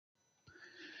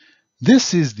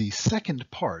This is the second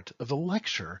part of the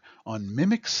lecture on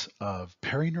mimics of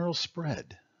perineural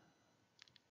spread.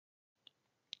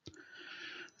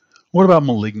 What about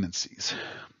malignancies?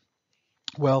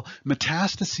 Well,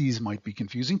 metastases might be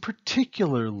confusing,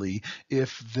 particularly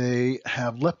if they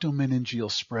have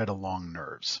leptomeningeal spread along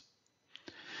nerves.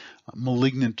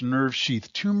 Malignant nerve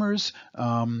sheath tumors,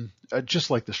 just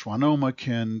like the schwannoma,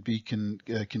 can be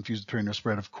confused with perineural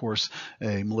spread. Of course,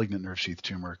 a malignant nerve sheath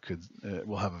tumor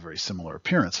will have a very similar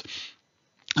appearance.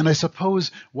 And I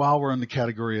suppose while we're in the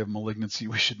category of malignancy,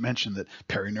 we should mention that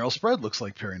perineural spread looks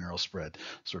like perineural spread,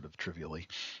 sort of trivially.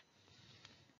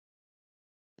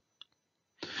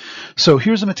 So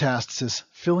here's a metastasis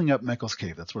filling up Meckel's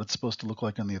cave. That's what it's supposed to look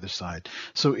like on the other side.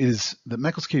 So the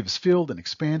Meckel's cave is filled and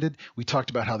expanded. We talked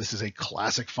about how this is a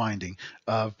classic finding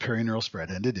of perineural spread,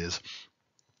 and it is.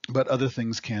 But other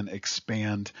things can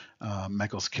expand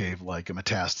Meckel's cave, like a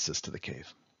metastasis to the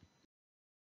cave.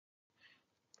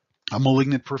 A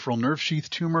malignant peripheral nerve sheath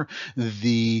tumor,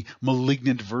 the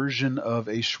malignant version of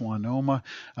a schwannoma,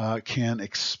 can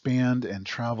expand and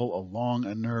travel along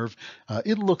a nerve.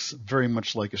 It looks very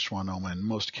much like a schwannoma in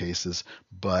most cases,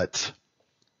 but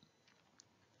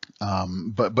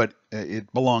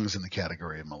it belongs in the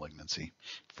category of malignancy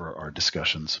for our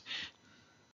discussions.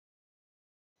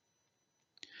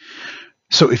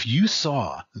 So if you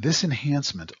saw this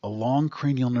enhancement along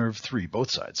cranial nerve 3,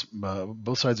 both sides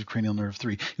of cranial nerve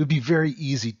 3, it would be very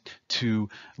easy to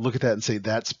look at that and say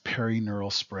that's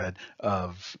perineural spread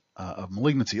of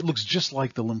malignancy. It looks just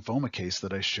like the lymphoma case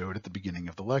that I showed at the beginning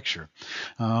of the lecture.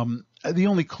 The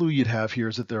only clue you'd have here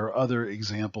is that there are other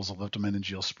examples of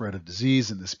leptomeningeal spread of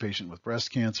disease in this patient with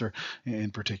breast cancer,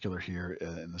 in particular here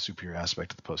in the superior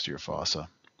aspect of the posterior fossa.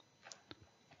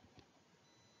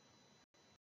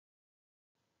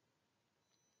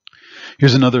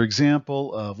 Here's another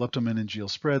example of leptomeningeal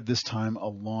spread, this time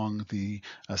along the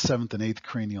 7th and 8th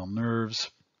cranial nerves.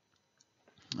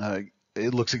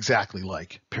 It looks exactly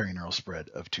like perineural spread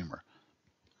of tumor.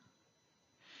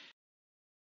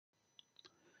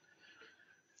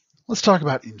 Let's talk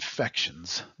about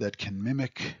infections that can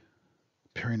mimic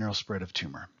perineural spread of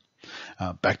tumor.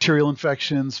 Bacterial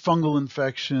infections, fungal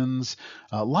infections,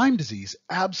 Lyme disease,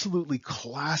 absolutely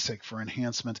classic for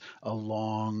enhancement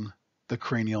along the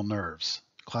cranial nerves,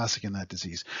 classic in that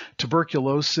disease.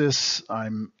 Tuberculosis,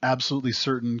 I'm absolutely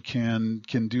certain can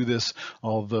do this,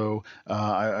 although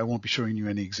I won't be showing you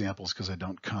any examples because I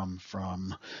don't come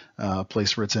from a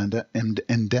place where it's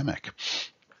endemic.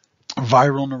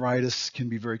 Viral neuritis can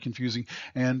be very confusing,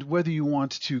 and whether you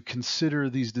want to consider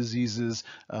these diseases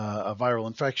a viral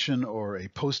infection or a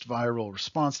post-viral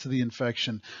response to the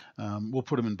infection, we'll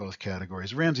put them in both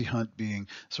categories. Ramsay-Hunt being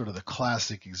sort of the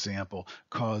classic example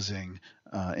causing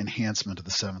enhancement of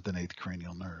the 7th and 8th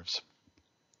cranial nerves.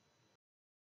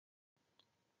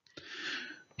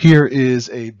 Here is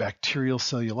a bacterial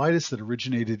cellulitis that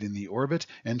originated in the orbit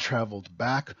and traveled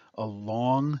back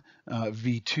along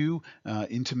V2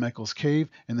 into Meckel's cave,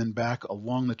 and then back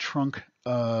along the trunk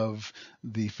of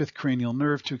the 5th cranial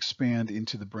nerve to expand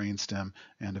into the brainstem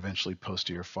and eventually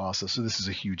posterior fossa. So this is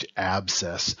a huge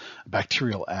abscess,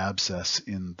 bacterial abscess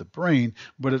in the brain,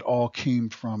 but it all came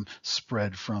from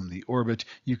spread from the orbit.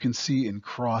 You can see in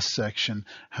cross-section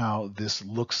how this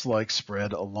looks like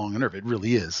spread along a nerve. It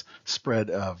really is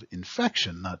spread of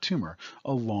infection, not tumor,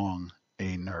 along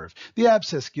a nerve. The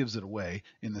abscess gives it away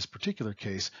in this particular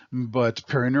case, but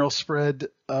perineural spread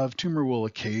of tumor will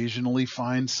occasionally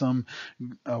find some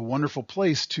wonderful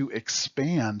place to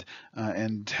expand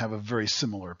and have a very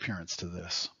similar appearance to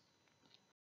this.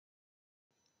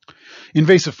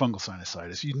 Invasive fungal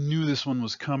sinusitis. You knew this one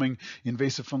was coming.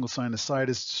 Invasive fungal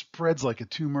sinusitis spreads like a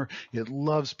tumor. It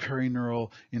loves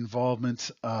perineural involvement.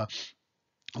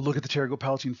 Look at the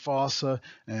pterygopalatine fossa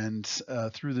and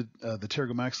through the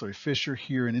pterygomaxillary fissure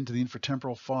here and into the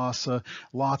infratemporal fossa.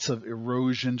 Lots of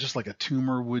erosion, just like a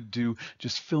tumor would do,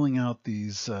 just filling out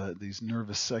these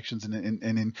nervous sections. And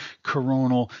in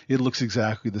coronal, it looks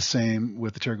exactly the same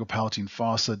with the pterygopalatine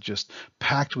fossa, just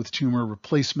packed with tumor,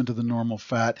 replacement of the normal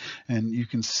fat. And you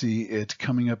can see it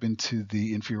coming up into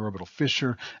the inferior orbital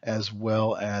fissure as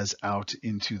well as out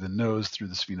into the nose through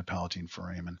the sphenopalatine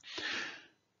foramen.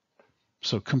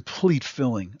 So complete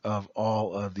filling of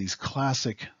all of these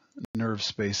classic nerve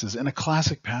spaces and a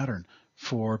classic pattern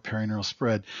for perineural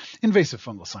spread. Invasive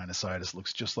fungal sinusitis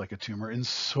looks just like a tumor in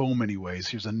so many ways.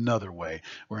 Here's another way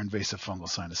where invasive fungal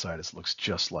sinusitis looks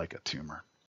just like a tumor.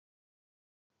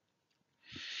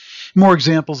 More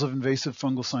examples of invasive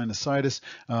fungal sinusitis.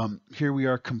 Here we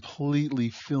are completely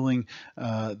filling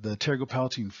the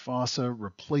pterygopalatine fossa,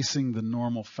 replacing the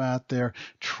normal fat there,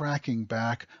 tracking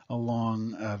back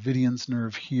along Vidian's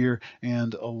nerve here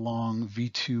and along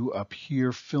V2 up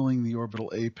here, filling the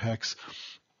orbital apex.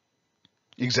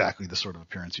 Exactly the sort of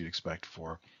appearance you'd expect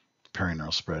for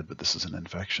perineural spread, but this is an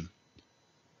infection.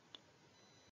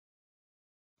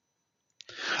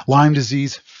 Lyme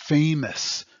disease,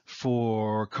 famous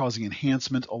for causing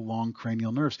enhancement along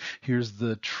cranial nerves. Here's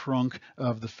the trunk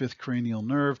of the fifth cranial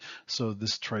nerve. So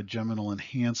this trigeminal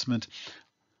enhancement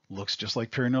looks just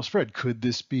like perineural spread. Could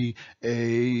this be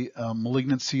a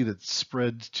malignancy that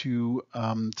spread to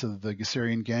the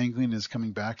Gasserian ganglion, is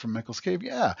coming back from Meckel's cave?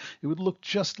 Yeah, it would look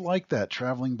just like that,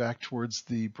 traveling back towards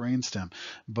the brainstem.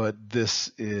 But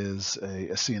this is a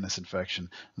CNS infection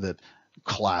that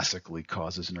classically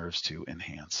causes nerves to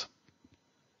enhance.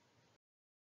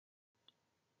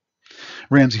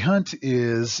 Ramsay-Hunt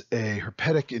is a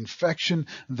herpetic infection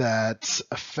that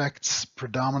affects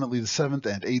predominantly the 7th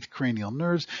and 8th cranial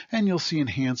nerves, and you'll see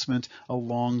enhancement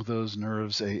along those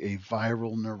nerves, a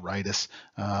viral neuritis,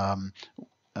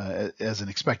 as an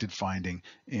expected finding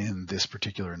in this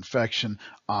particular infection.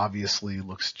 Obviously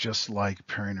looks just like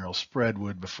perineural spread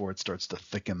would before it starts to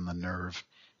thicken the nerve.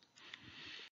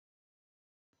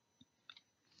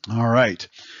 All right.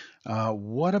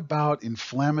 What about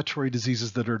inflammatory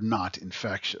diseases that are not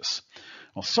infectious?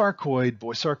 Well, sarcoid,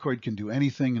 boy, sarcoid can do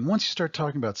anything. And once you start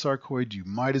talking about sarcoid, you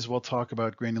might as well talk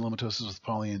about granulomatosis with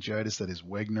polyangiitis, that is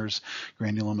Wegener's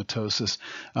granulomatosis.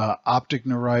 Optic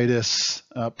neuritis,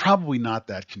 probably not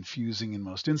that confusing in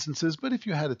most instances, but if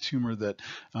you had a tumor that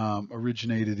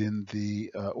originated in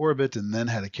the orbit and then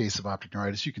had a case of optic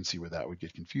neuritis, you can see where that would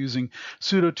get confusing.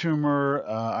 Pseudotumor,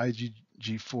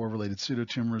 IgG4 related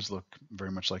pseudotumors look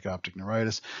very much like optic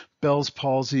neuritis. Bell's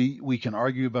palsy, we can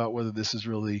argue about whether this is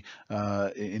really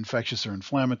infectious or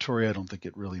inflammatory. I don't think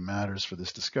it really matters for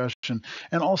this discussion.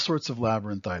 And all sorts of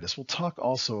labyrinthitis. We'll talk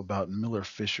also about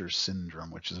Miller-Fisher syndrome,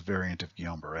 which is a variant of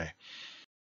Guillain-Barré.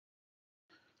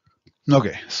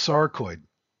 Okay, sarcoid.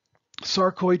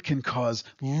 Sarcoid can cause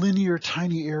linear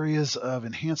tiny areas of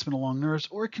enhancement along nerves,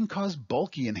 or it can cause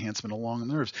bulky enhancement along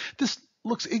nerves. This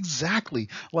looks exactly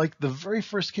like the very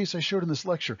first case I showed in this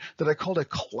lecture that I called a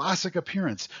classic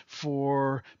appearance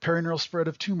for perineural spread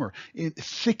of tumor.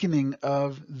 Thickening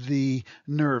of the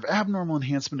nerve, abnormal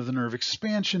enhancement of the nerve,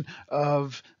 expansion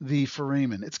of the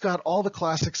foramen. It's got all the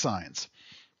classic signs.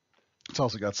 It's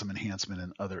also got some enhancement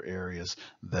in other areas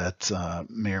that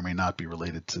may or may not be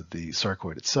related to the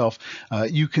sarcoid itself.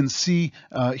 You can see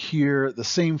here the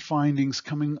same findings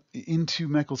coming into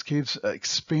Meckel's cave,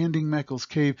 expanding Meckel's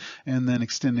cave, and then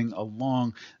extending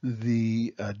along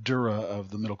the dura of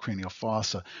the middle cranial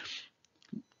fossa.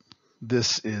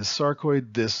 This is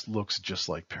sarcoid. This looks just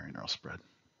like perineural spread.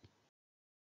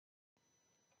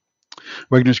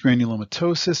 Wegener's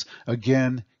granulomatosis,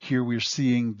 again, here we're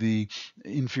seeing the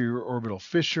inferior orbital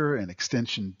fissure and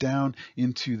extension down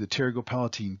into the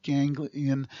pterygopalatine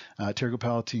ganglion,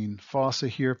 pterygopalatine fossa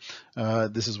here.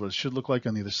 This is what it should look like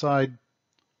on the other side.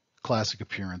 Classic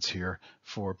appearance here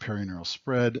for perineural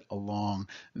spread along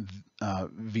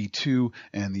V2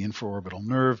 and the infraorbital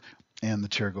nerve and the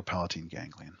pterygopalatine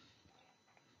ganglion.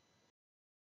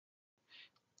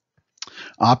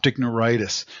 Optic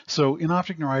neuritis. So in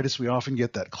optic neuritis, we often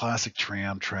get that classic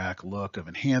tram track look of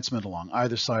enhancement along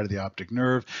either side of the optic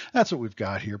nerve. That's what we've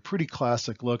got here. Pretty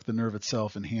classic look, the nerve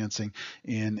itself enhancing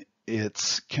in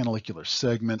its canalicular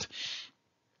segment.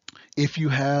 If you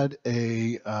had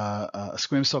a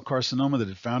squamous cell carcinoma that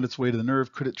had found its way to the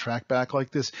nerve, could it track back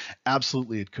like this?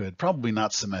 Absolutely it could. Probably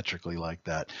not symmetrically like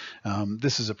that.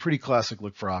 This is a pretty classic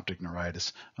look for optic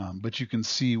neuritis, but you can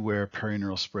see where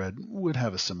perineural spread would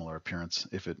have a similar appearance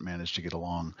if it managed to get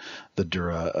along the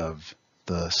dura of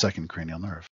the second cranial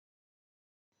nerve.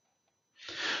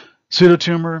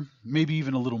 Pseudotumor, maybe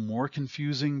even a little more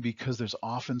confusing because there's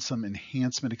often some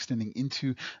enhancement extending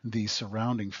into the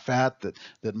surrounding fat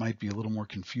that might be a little more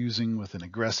confusing with an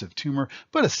aggressive tumor,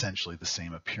 but essentially the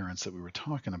same appearance that we were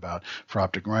talking about for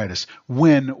optic neuritis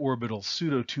when orbital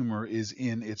pseudotumor is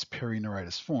in its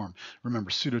perineuritis form.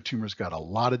 Remember, pseudotumor's got a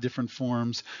lot of different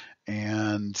forms,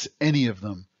 and any of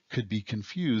them could be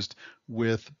confused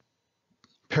with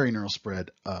perineural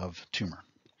spread of tumor.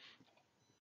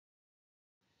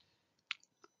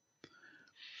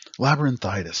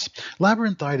 Labyrinthitis.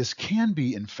 Labyrinthitis can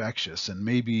be infectious, and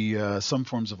maybe some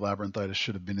forms of labyrinthitis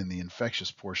should have been in the infectious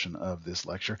portion of this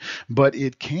lecture, but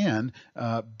it can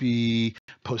be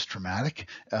post-traumatic,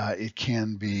 it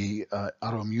can be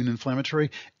autoimmune inflammatory.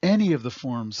 Any of the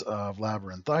forms of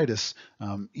labyrinthitis,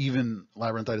 even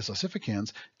labyrinthitis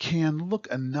ossificans, can look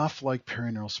enough like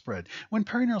perineural spread. When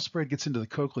perineural spread gets into the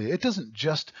cochlea, it doesn't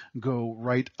just go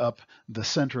right up the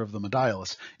center of the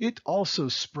medullus, it also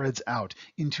spreads out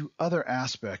into other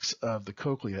aspects of the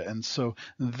cochlea. And so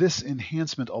this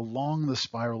enhancement along the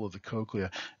spiral of the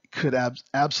cochlea could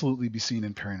absolutely be seen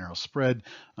in perineural spread,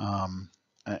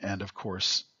 and of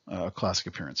course, a classic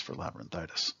appearance for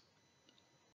labyrinthitis.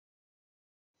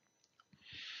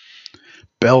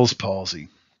 Bell's palsy,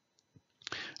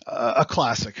 a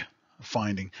classic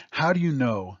finding. How do you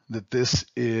know that this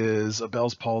is a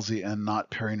Bell's palsy and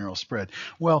not perineural spread?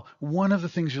 Well, one of the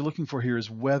things you're looking for here is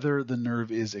whether the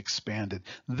nerve is expanded.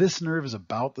 This nerve is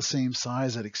about the same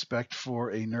size I'd expect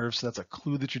for a nerve, so that's a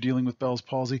clue that you're dealing with Bell's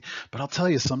palsy. But I'll tell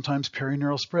you, sometimes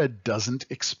perineural spread doesn't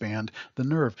expand the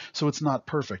nerve, so it's not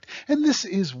perfect. And this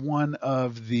is one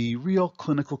of the real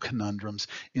clinical conundrums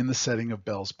in the setting of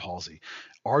Bell's palsy.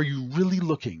 Are you really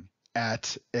looking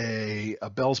at a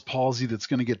Bell's palsy that's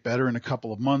going to get better in a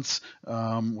couple of months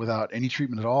without any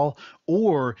treatment at all?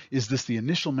 Or is this the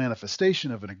initial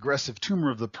manifestation of an aggressive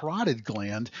tumor of the parotid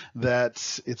gland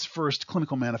that its first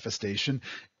clinical manifestation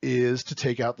is to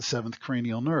take out the seventh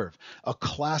cranial nerve? A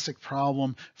classic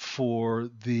problem for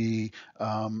the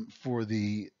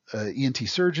ENT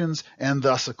surgeons, and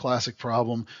thus a classic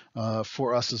problem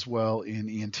for us as well in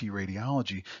ENT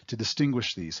radiology to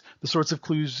distinguish these. The sorts of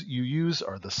clues you use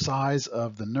are the size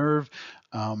of the nerve,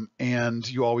 and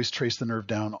you always trace the nerve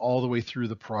down all the way through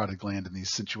the parotid gland in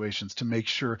these situations to make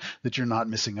sure that you're not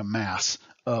missing a mass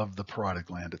of the parotid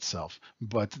gland itself.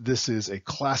 But this is a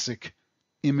classic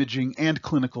imaging and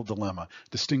clinical dilemma,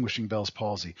 distinguishing Bell's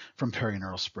palsy from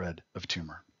perineural spread of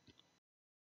tumor.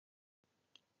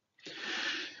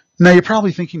 Now you're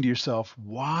probably thinking to yourself,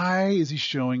 why is he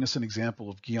showing us an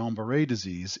example of Guillain-Barré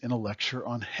disease in a lecture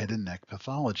on head and neck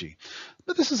pathology?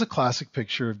 But this is a classic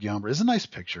picture of Guillain-Barré. It's a nice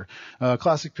picture, a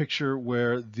classic picture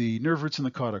where the nerve roots in the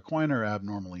cauda equina are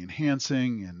abnormally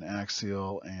enhancing in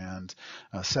axial and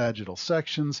sagittal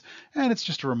sections. And it's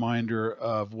just a reminder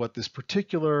of what this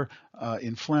particular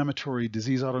inflammatory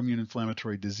disease, autoimmune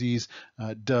inflammatory disease,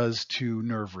 does to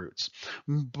nerve roots.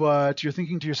 But you're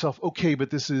thinking to yourself, okay, but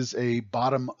this is a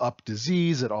bottom-up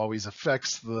disease. It always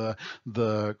affects the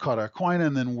cauda equina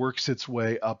and then works its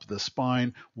way up the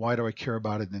spine. Why do I care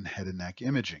about it in head and neck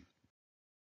imaging?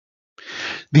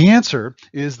 The answer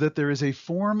is that there is a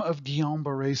form of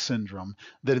Guillain-Barré syndrome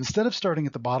that, instead of starting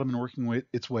at the bottom and working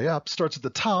its way up, starts at the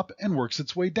top and works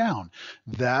its way down.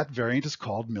 That variant is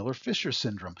called Miller-Fisher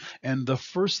syndrome. And the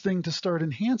first thing to start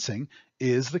enhancing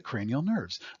is the cranial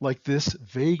nerves, like this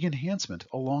vague enhancement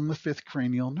along the fifth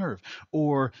cranial nerve,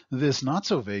 or this not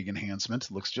so vague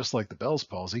enhancement, looks just like the Bell's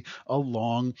palsy,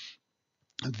 along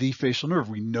the facial nerve.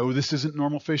 We know this isn't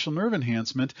normal facial nerve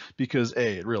enhancement because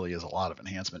A, it really is a lot of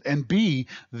enhancement, and B,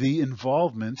 the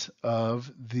involvement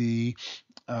of the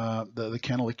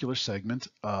canalicular segment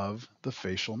of the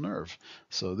facial nerve.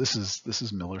 So this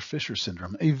is Miller-Fisher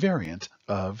syndrome, a variant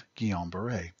of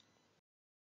Guillain-Barré.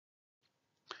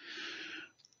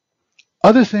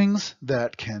 Other things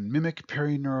that can mimic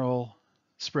perineural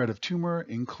spread of tumor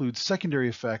include secondary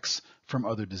effects from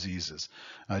other diseases.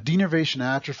 Denervation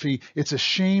atrophy, it's a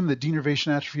shame that denervation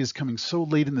atrophy is coming so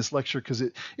late in this lecture because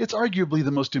it's arguably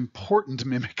the most important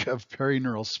mimic of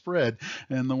perineural spread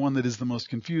and the one that is the most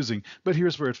confusing, but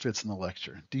here's where it fits in the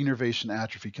lecture. Denervation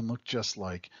atrophy can look just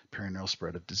like perineural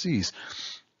spread of disease.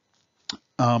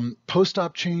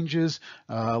 Post-op changes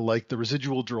like the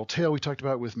residual dural tail we talked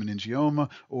about with meningioma,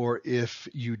 or if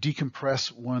you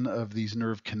decompress one of these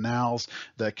nerve canals,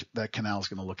 that canal is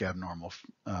going to look abnormal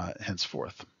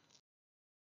henceforth.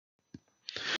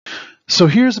 So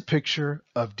here's a picture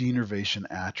of denervation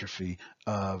atrophy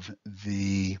of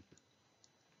the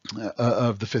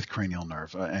fifth cranial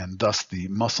nerve and thus the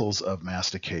muscles of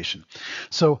mastication.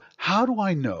 So how do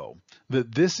I know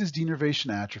that this is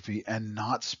denervation atrophy and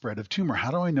not spread of tumor?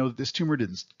 How do I know that this tumor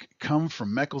didn't come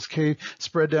from Meckel's cave,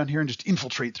 spread down here, and just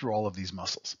infiltrate through all of these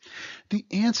muscles? The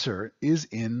answer is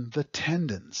in the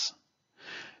tendons.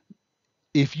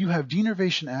 If you have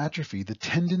denervation atrophy, the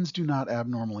tendons do not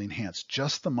abnormally enhance,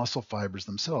 just the muscle fibers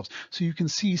themselves. So you can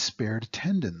see spared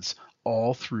tendons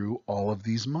all through all of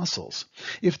these muscles.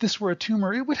 If this were a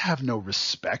tumor, it would have no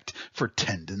respect for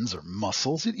tendons or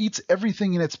muscles. It eats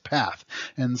everything in its path.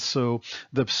 And so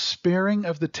the sparing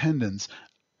of the tendons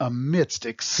amidst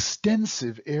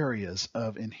extensive areas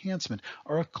of enhancement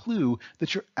are a clue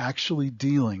that you're actually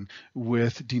dealing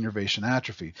with denervation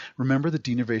atrophy. Remember that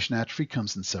denervation atrophy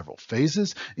comes in several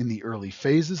phases. In the early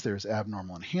phases, there's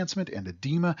abnormal enhancement and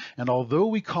edema, and although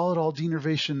we call it all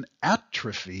denervation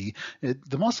atrophy,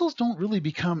 the muscles don't really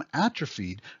become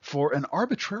atrophied for an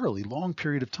arbitrarily long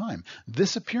period of time.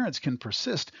 This appearance can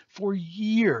persist for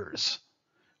years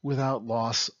without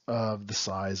loss of the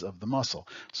size of the muscle.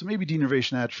 So maybe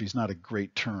denervation atrophy is not a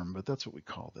great term, but that's what we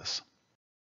call this.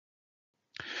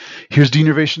 Here's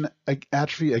denervation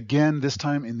atrophy again, this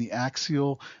time in the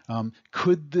axial.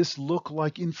 Could this look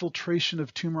like infiltration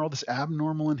of tumor, all this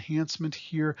abnormal enhancement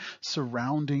here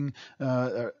surrounding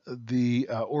the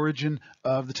origin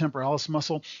of the temporalis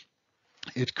muscle?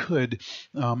 It could,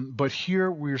 but here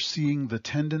we're seeing the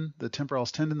tendon, the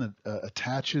temporalis tendon that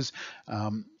attaches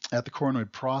at the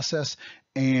coronoid process,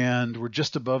 and we're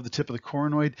just above the tip of the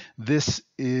coronoid. This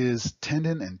is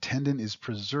tendon, and tendon is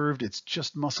preserved. It's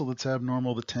just muscle that's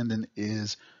abnormal. The tendon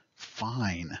is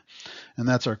fine. And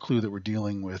that's our clue that we're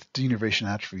dealing with denervation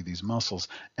atrophy of these muscles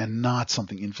and not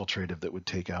something infiltrative that would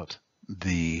take out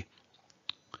the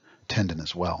tendon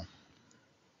as well.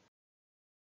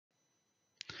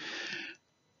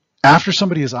 After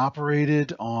somebody is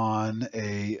operated on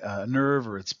a nerve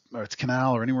or its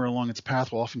canal or anywhere along its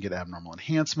path, we'll often get abnormal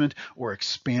enhancement or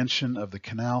expansion of the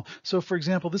canal. So for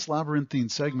example, this labyrinthine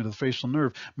segment of the facial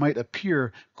nerve might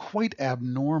appear quite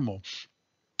abnormal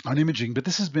on imaging, but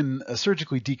this has been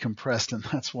surgically decompressed, and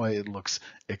that's why it looks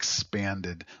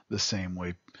expanded the same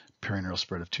way perineural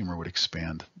spread of tumor would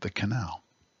expand the canal.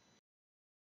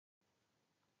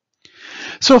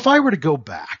 So if I were to go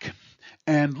back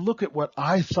and look at what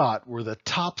I thought were the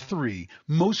top 3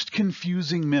 most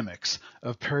confusing mimics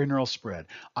of perineural spread,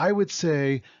 I would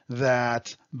say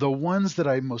that the ones that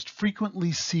I most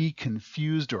frequently see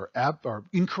confused or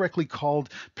incorrectly called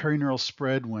perineural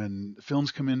spread when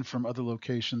films come in from other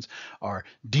locations are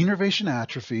denervation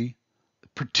atrophy,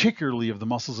 particularly of the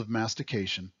muscles of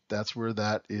mastication. That's where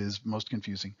that is most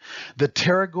confusing. The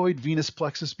pterygoid venous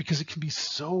plexus, because it can be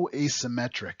so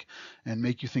asymmetric and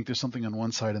make you think there's something on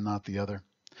one side and not the other.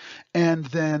 And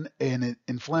then an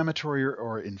inflammatory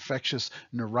or infectious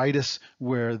neuritis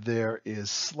where there is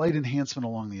slight enhancement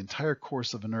along the entire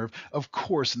course of a nerve. Of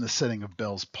course, in the setting of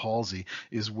Bell's palsy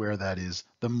is where that is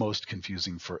the most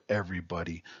confusing for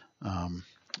everybody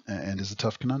and is a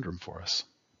tough conundrum for us.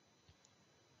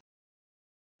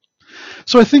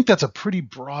 So I think that's a pretty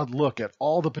broad look at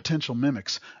all the potential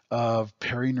mimics of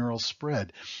perineural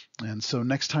spread. And so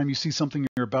next time you see something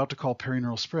you're about to call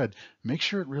perineural spread, make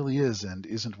sure it really is and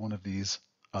isn't one of these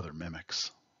other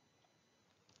mimics.